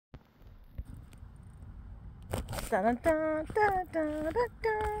Dun, dun, dun, dun, dun,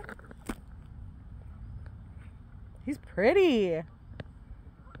 dun. He's pretty.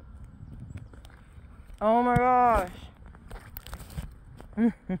 Oh my gosh.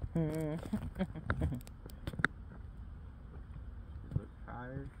 You look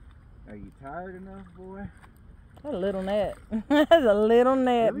tired. Are you tired enough, boy? What a little net. That's a little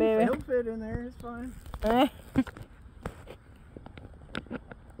net, baby. He'll fit in there, it's fine.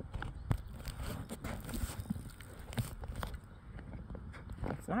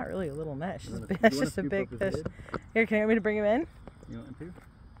 It's not really a little net. It's just a big fish. Here, can you want me to bring him in? You want me to?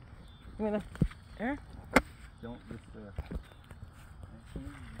 You want to? Here? Don't just,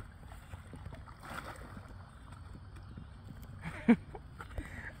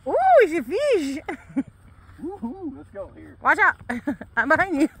 Ooh, it's a fish! Woohoo! Let's go here. Watch out! I'm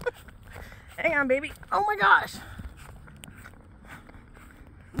behind you. Hang on, baby. Oh my gosh!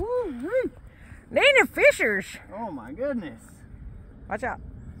 Woo-hoo! Native fishers! Oh my goodness! Watch out!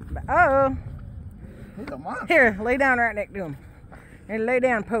 Uh-oh! He's a monster. Here, lay down right next to him. Here, lay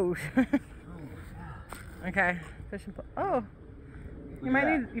down, pose. Okay, fish and oh! You might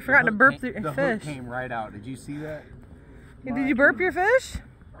need. You forgot to burp the fish. fish. The hook came right out. Did you see that? Hey, did you burp your fish?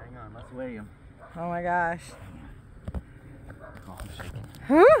 Hang on, let's weigh him. Oh my gosh! Oh, I'm shaking.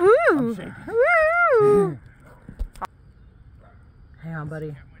 Woohoo! I'm shaking. Woo! Hang on,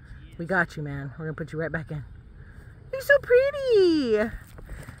 buddy. We got you, man. We're gonna put you right back in. You're so pretty.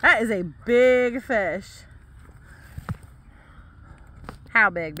 That is a big fish. How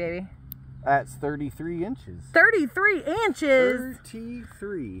big, baby? That's 33 inches. 33 inches.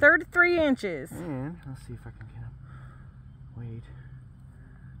 33. 33 inches. And let's see if I can get him. Wait.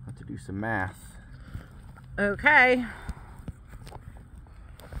 I have to do some math. Okay.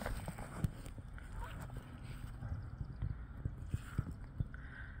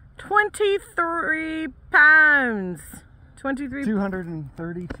 £23. 23.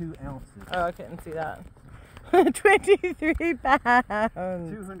 232 ounces. Oh, I couldn't see that. 23 pounds.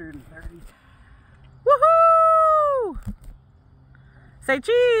 230. Woohoo! Say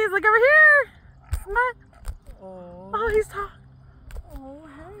cheese. Look over here. Oh, he's talking. Oh,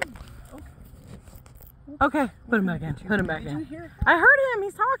 hey. Okay, put him back in. Put him back in. I heard him.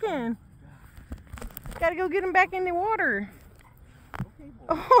 He's talking. Gotta go get him back in the water. Okay, boy.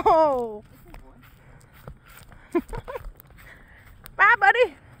 Oh. Okay, boy. Bye,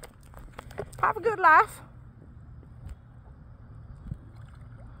 buddy. Have a good life.